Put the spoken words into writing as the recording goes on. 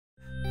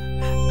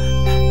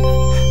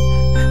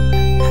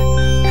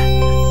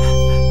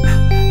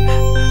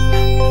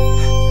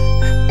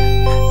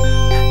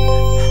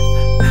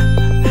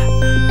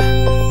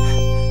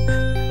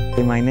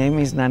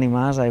Dani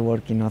Mas, I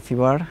work in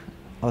Ocibar.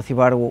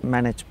 Ocibar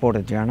manage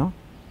Porteggiano,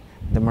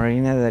 the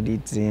marina that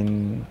is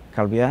in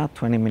Calvià,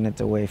 20 minutes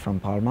away from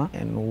Palma.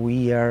 And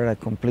we are a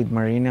complete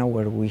marina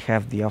where we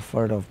have the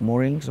offer of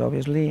moorings,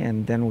 obviously,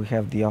 and then we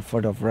have the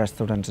offer of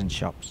restaurants and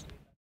shops.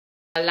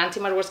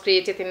 Lantimar was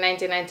created in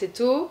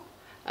 1992.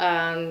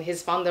 And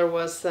his founder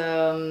was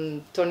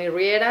Tony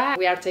Riera.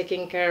 We are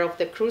taking care of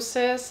the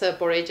cruises,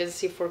 port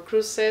agency for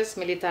cruises,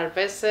 military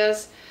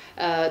vessels,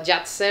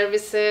 yacht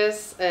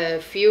services,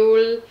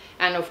 fuel,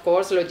 and of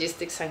course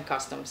logistics and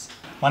customs.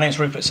 My name is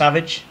Rupert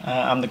Savage.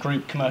 I'm the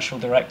Group Commercial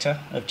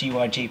Director of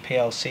GYG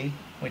PLC,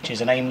 which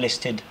is an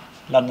AIM-listed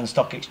London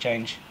Stock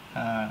Exchange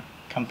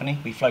company.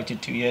 We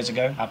floated 2 years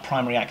ago. Our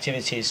primary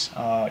activities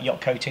are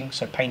yacht coating,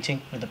 so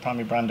painting with the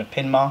primary brand of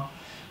Pinmar.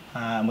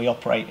 We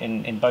operate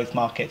in both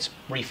markets,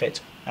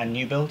 refit and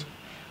new build.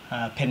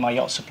 Pinmar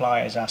Yacht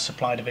Supply is our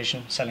supply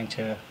division, selling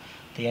to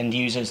the end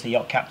users, the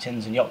yacht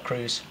captains and yacht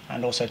crews,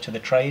 and also to the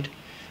trade.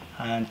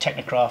 And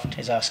Technocraft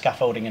is our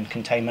scaffolding and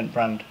containment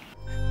brand.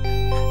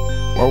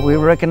 What we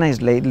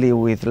recognize lately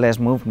with less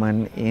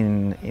movement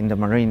in the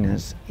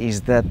marinas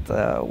is that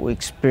we're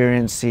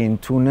experiencing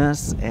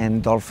tunas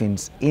and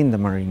dolphins in the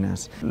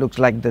marinas. Looks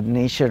like the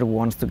nature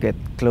wants to get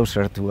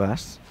closer to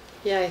us.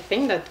 Yeah, I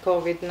think that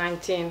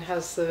COVID-19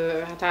 has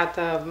had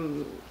a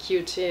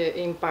huge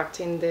impact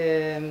in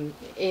the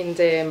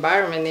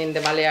environment in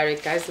the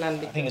Balearic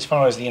Islands. I think as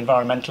far as the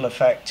environmental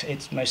effect,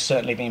 it's most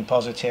certainly been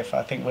positive.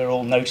 I think we're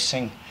all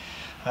noticing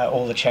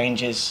all the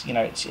changes. You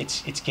know,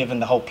 it's given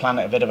the whole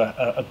planet a bit of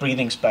a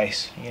breathing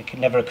space. You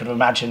never could have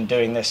imagined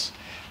doing this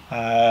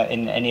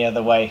in any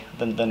other way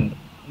than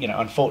you know,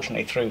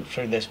 unfortunately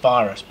through this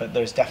virus, but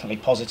there's definitely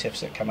positives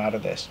that come out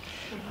of this.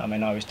 I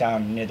mean, I was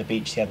down near the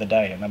beach the other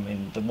day, and I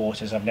mean, the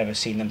waters, I've never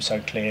seen them so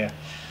clear.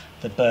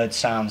 The bird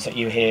sounds that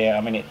you hear,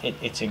 I mean,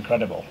 it's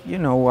incredible. You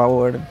know,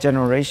 our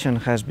generation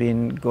has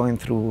been going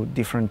through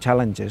different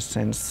challenges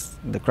since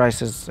the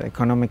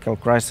economical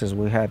crisis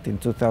we had in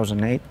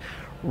 2008.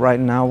 Right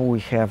now we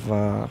have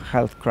a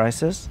health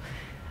crisis,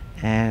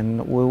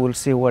 and we will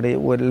see what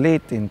it will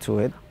lead into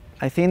it.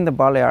 I think the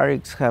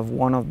Balearics have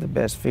one of the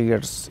best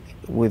figures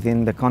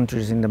within the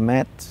countries in the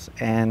Mets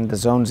and the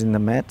zones in the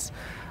Mets.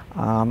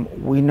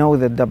 We know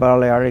that the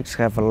Balearics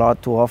have a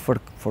lot to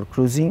offer for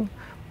cruising.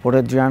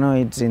 Porteggiano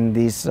is in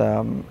this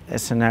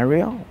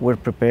scenario. We're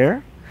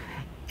prepared,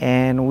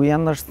 and we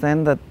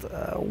understand that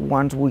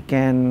once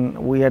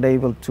we are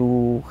able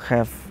to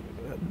have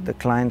the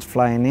clients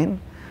flying in,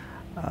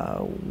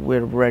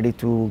 we're ready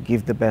to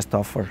give the best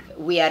offer.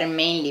 We are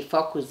mainly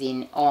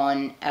focusing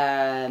on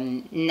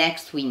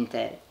next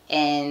winter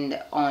and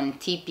on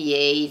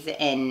TPAs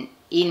and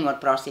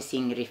inward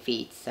processing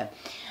refits.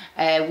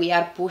 We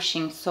are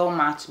pushing so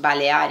much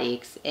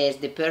Balearics as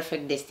the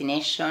perfect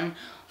destination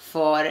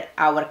for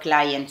our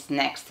clients'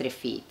 next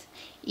refit.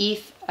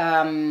 If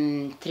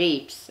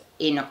trips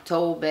in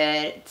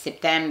October,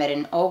 September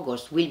and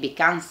August will be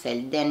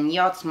cancelled, then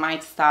yachts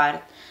might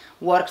start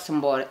works on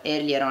board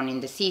earlier on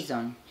in the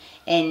season,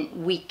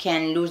 and we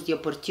can lose the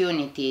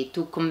opportunity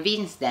to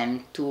convince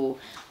them to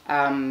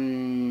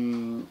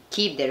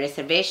keep the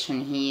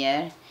reservation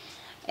here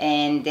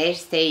and their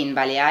stay in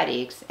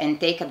Balearics and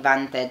take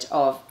advantage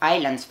of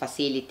islands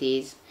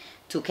facilities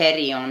to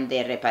carry on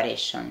their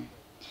reparation.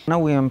 Now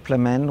we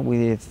implement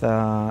with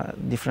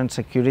different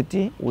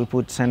security. We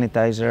put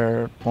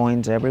sanitizer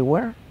points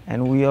everywhere,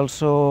 and we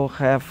also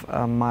have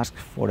a mask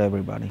for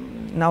everybody.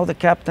 Now the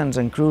captains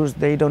and crews,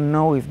 they don't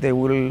know if they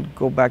will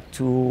go back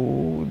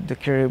to the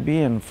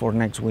Caribbean for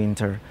next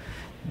winter.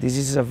 This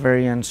is a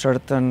very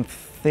uncertain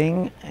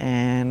thing,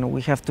 and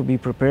we have to be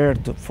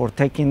prepared for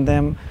taking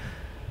them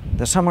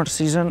the summer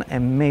season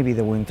and maybe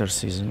the winter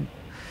season.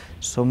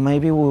 So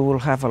maybe we will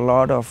have a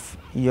lot of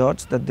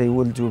yachts that they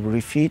will do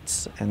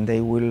refits, and they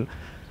will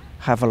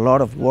have a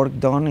lot of work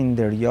done in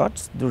their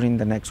yachts during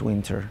the next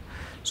winter.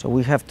 So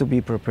we have to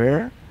be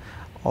prepared,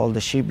 all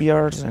the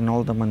shipyards and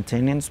all the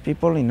maintenance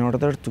people, in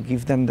order to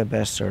give them the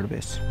best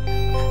service.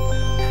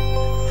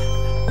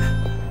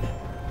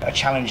 A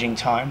challenging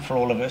time for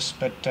all of us,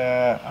 but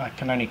I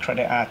can only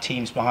credit our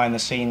teams behind the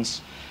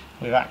scenes.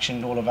 We've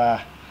actioned all of our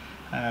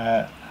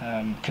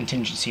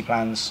contingency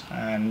plans,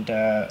 and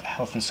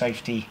health and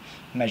safety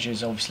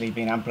measures obviously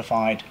being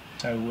amplified.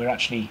 So we're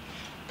actually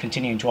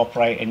continuing to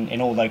operate in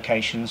all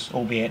locations,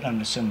 albeit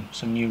under some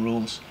new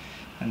rules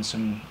and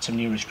some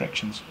new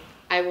restrictions.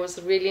 I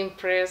was really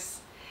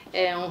impressed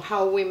on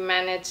how we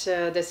manage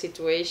the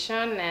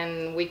situation,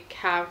 and we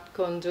have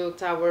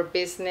conduct our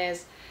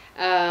business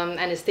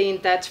and stay in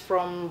touch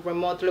from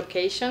remote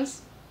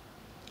locations.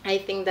 I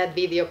think that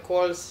video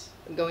calls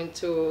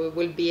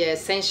will be an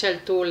essential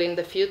tool in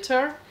the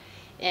future,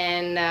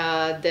 and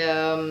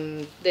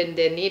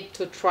the need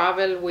to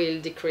travel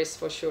will decrease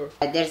for sure.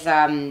 There's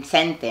a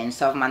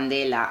sentence of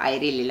Mandela I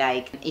really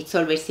like. It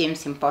always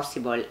seems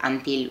impossible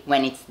until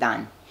when it's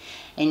done.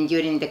 And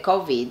during the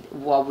COVID,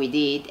 what we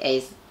did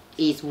is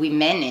is we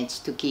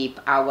managed to keep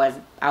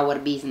our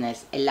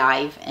business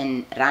alive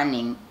and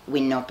running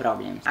with no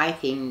problems. I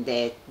think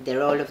that the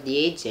role of the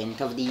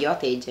agent, of the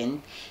yacht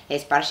agent,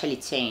 has partially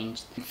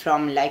changed.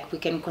 From like we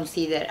can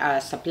consider a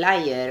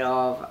supplier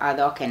of ad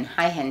hoc and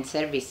high-end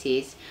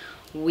services,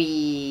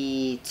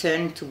 we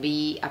turn to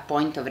be a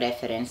point of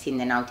reference in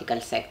the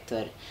nautical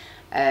sector.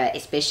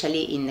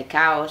 Especially in the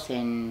chaos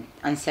and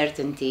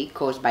uncertainty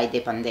caused by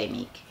the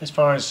pandemic. As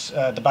far as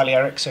the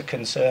Balearics are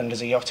concerned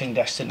as a yachting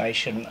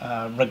destination,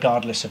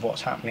 regardless of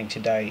what's happening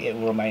today, it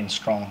will remain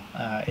strong.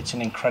 It's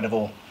an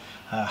incredible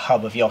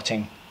hub of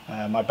yachting.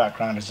 My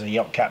background as a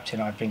yacht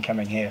captain, I've been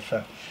coming here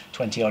for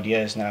 20 odd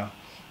years now,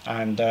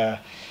 and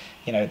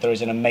you know, there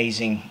is an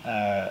amazing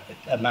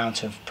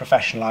amount of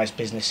professionalised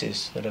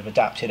businesses that have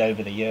adapted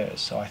over the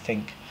years. So I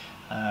think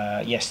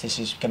yes, this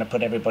is going to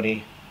put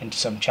everybody into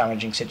some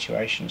challenging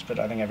situations, but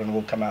I think everyone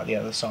will come out the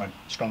other side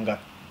stronger.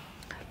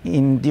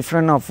 In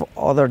different of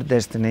other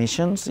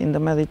destinations in the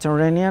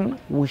Mediterranean,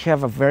 we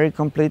have a very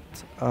complete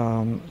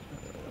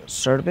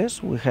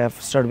service. We have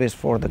service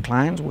for the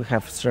clients, we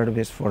have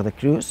service for the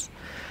crews.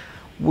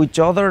 Which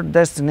other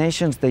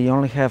destinations, they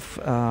only have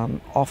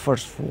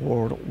offers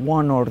for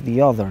one or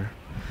the other.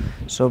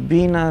 So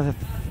being a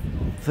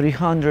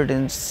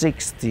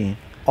 360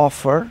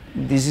 offer,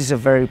 this is a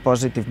very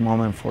positive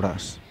moment for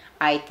us.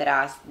 I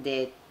trust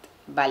that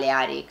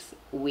Balearics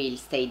will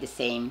stay the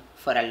same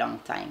for a long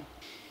time.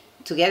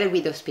 Together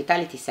with the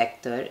hospitality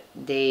sector,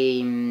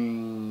 the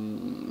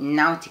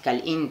nautical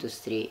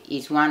industry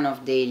is one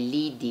of the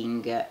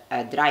leading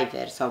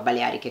drivers of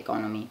Balearic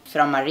economy.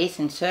 From a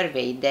recent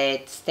survey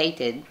that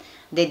stated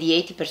that the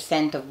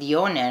 80% of the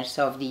owners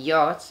of the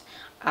yachts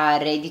are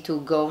ready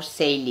to go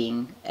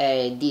sailing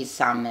this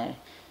summer.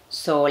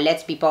 So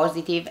let's be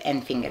positive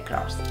and finger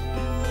crossed.